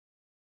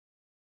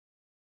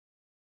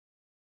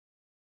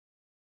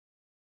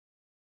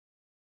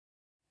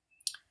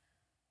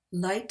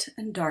Light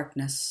and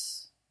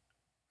darkness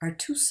are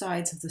two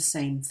sides of the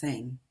same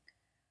thing.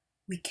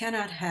 We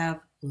cannot have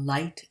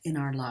light in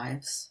our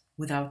lives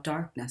without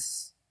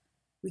darkness.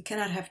 We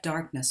cannot have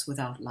darkness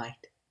without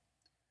light.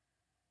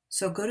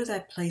 So go to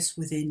that place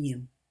within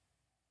you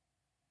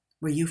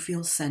where you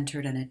feel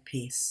centered and at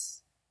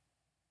peace,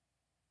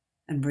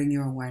 and bring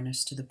your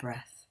awareness to the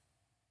breath.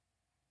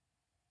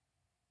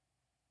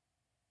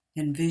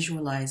 And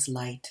visualize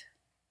light.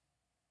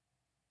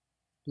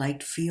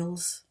 Light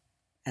feels,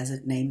 as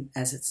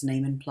its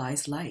name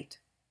implies, light.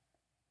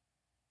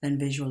 Then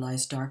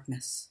visualize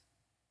darkness.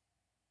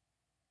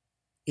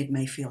 It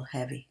may feel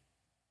heavy.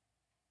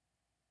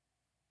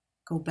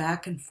 Go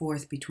back and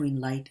forth between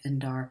light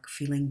and dark,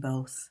 feeling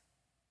both.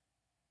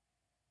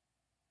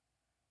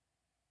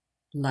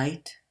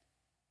 Light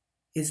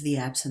is the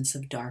absence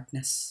of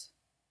darkness.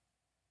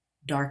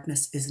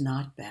 Darkness is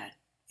not bad.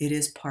 It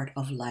is part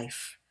of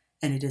life,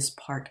 and it is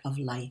part of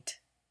light.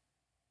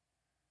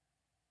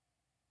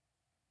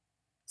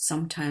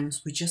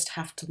 Sometimes we just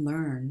have to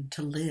learn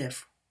to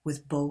live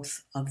with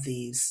both of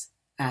these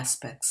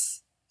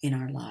aspects in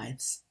our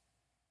lives.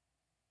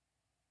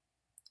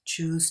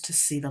 Choose to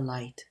see the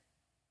light.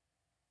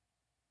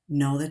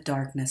 Know that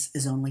darkness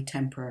is only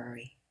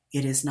temporary.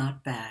 It is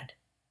not bad.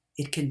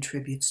 It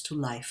contributes to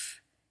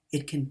life.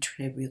 It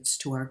contributes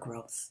to our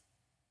growth.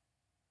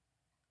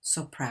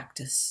 So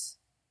practice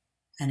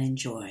and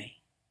enjoy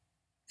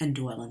and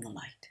dwell in the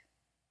light.